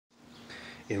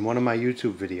In one of my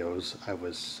YouTube videos, I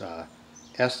was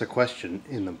asked a question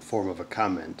in the form of a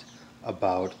comment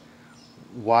about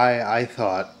why I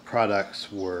thought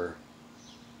products were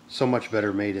so much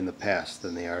better made in the past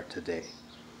than they are today.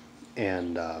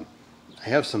 And I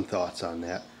have some thoughts on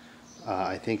that.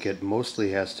 I think it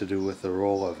mostly has to do with the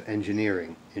role of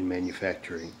engineering in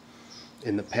manufacturing.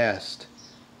 In the past,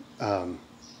 and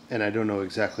I don't know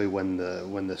exactly when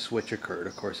the switch occurred.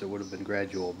 Of course, it would have been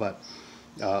gradual, but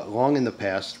long in the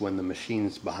past, when the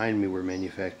machines behind me were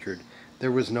manufactured,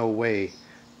 there was no way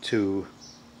to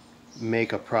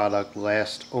make a product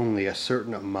last only a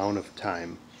certain amount of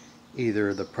time.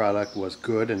 Either the product was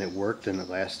good and it worked and it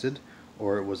lasted,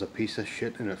 or it was a piece of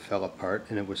shit and it fell apart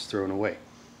and it was thrown away.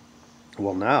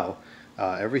 Well, now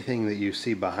everything that you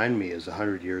see behind me is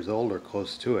 100 years old or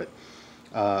close to it.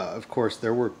 Of course,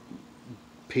 there were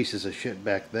pieces of shit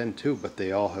back then too, but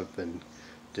they all have been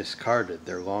discarded.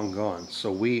 They're long gone. So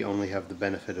we only have the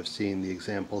benefit of seeing the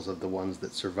examples of the ones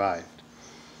that survived.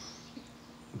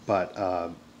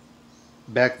 But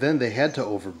back then they had to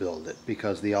overbuild it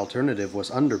because the alternative was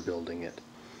underbuilding it.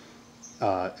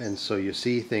 And so you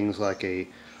see things like a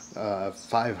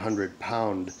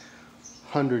 500-pound,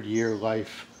 100-year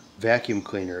life vacuum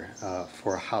cleaner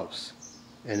for a house.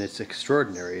 And it's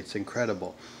extraordinary. It's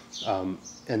incredible.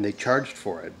 And they charged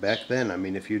for it. Back then, I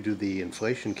mean, if you do the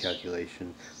inflation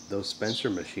calculation, those Spencer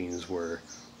machines were,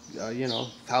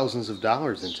 thousands of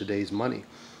dollars in today's money.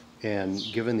 And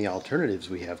given the alternatives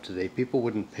we have today, people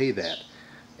wouldn't pay that.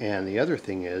 And the other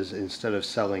thing is, instead of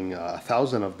selling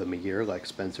 1,000 of them a year like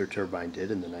Spencer Turbine did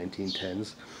in the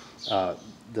 1910s,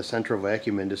 the central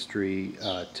vacuum industry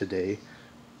today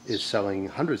is selling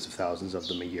hundreds of thousands of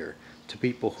them a year to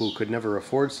people who could never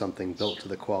afford something built to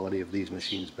the quality of these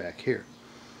machines back here.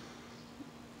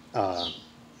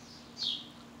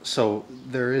 So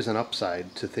there is an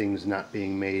upside to things not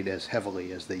being made as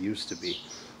heavily as they used to be.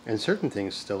 And certain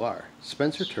things still are.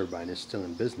 Spencer Turbine is still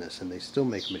in business, and they still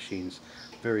make machines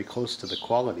very close to the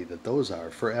quality that those are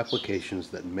for applications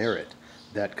that merit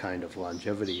that kind of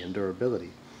longevity and durability.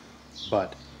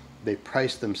 But they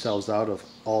price themselves out of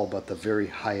all but the very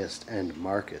highest end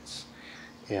markets.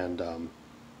 And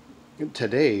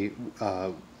today,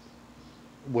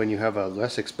 when you have a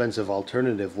less expensive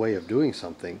alternative way of doing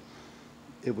something,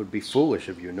 it would be foolish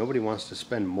of you. Nobody wants to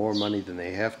spend more money than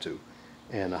they have to.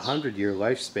 And 100-year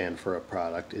lifespan for a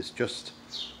product is just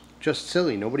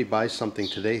silly. Nobody buys something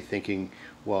today thinking,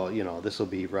 well, this will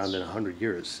be around in 100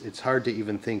 years. It's hard to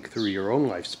even think through your own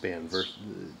lifespan,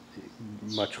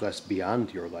 much less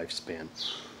beyond your lifespan.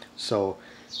 So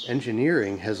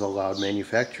engineering has allowed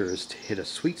manufacturers to hit a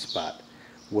sweet spot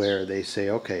where they say,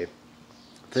 okay,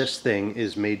 this thing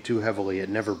is made too heavily, it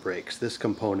never breaks. This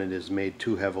component is made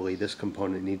too heavily, this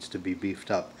component needs to be beefed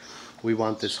up. We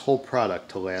want this whole product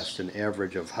to last an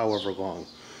average of however long.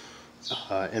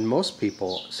 And most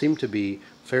people seem to be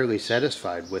fairly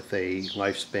satisfied with a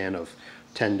lifespan of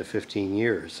 10 to 15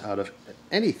 years out of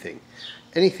anything.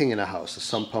 Anything in a house, a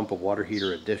sump pump, a water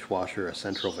heater, a dishwasher, a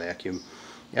central vacuum.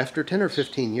 After 10 or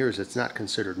 15 years, it's not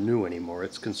considered new anymore.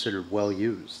 It's considered well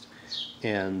used.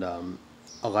 And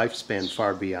a lifespan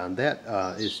far beyond that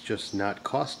is just not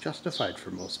cost justified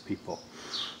for most people.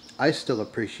 I still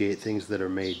appreciate things that are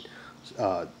made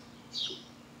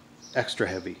extra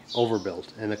heavy,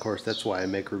 overbuilt, and of course that's why I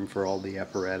make room for all the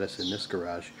apparatus in this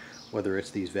garage, whether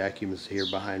it's these vacuums here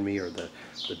behind me or the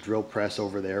drill press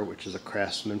over there, which is a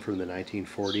Craftsman from the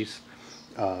 1940s,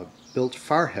 built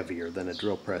far heavier than a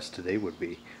drill press today would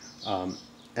be.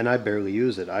 And I barely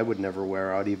use it. I would never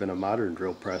wear out even a modern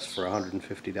drill press for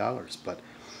 $150, but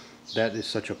that is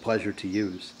such a pleasure to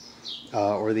use.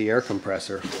 Or the air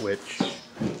compressor, which,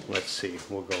 let's see,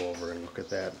 we'll go over and look at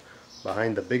that.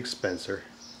 Behind the big Spencer,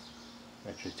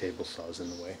 actually table saw's in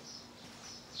the way.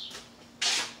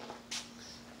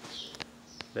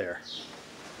 There.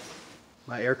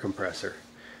 My air compressor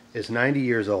is 90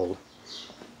 years old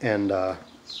and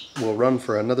will run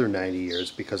for another 90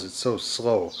 years because it's so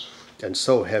slow and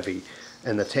so heavy,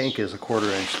 and the tank is a 1/4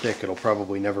 inch thick. It'll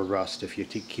probably never rust if you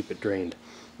keep it drained.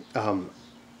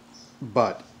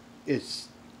 But it's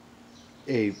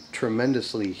a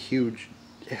tremendously huge,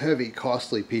 heavy,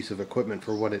 costly piece of equipment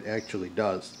for what it actually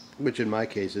does, which in my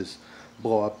case is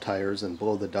blow up tires and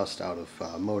blow the dust out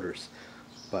of motors.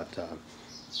 But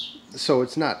so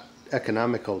it's not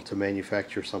economical to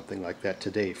manufacture something like that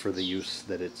today for the use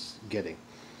that it's getting.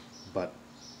 But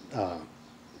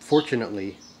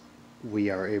fortunately,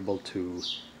 we are able to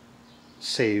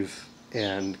save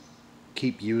and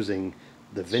keep using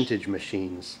the vintage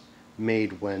machines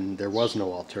made when there was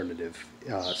no alternative.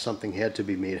 Something had to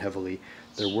be made heavily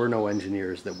There were no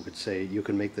engineers that would say you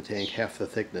can make the tank half the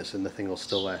thickness and the thing will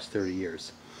still last 30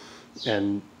 years.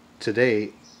 And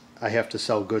today, I have to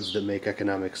sell goods that make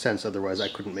economic sense, otherwise I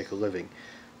couldn't make a living.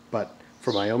 But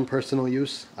for my own personal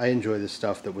use, I enjoy the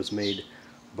stuff that was made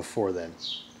before then.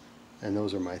 And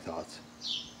those are my thoughts.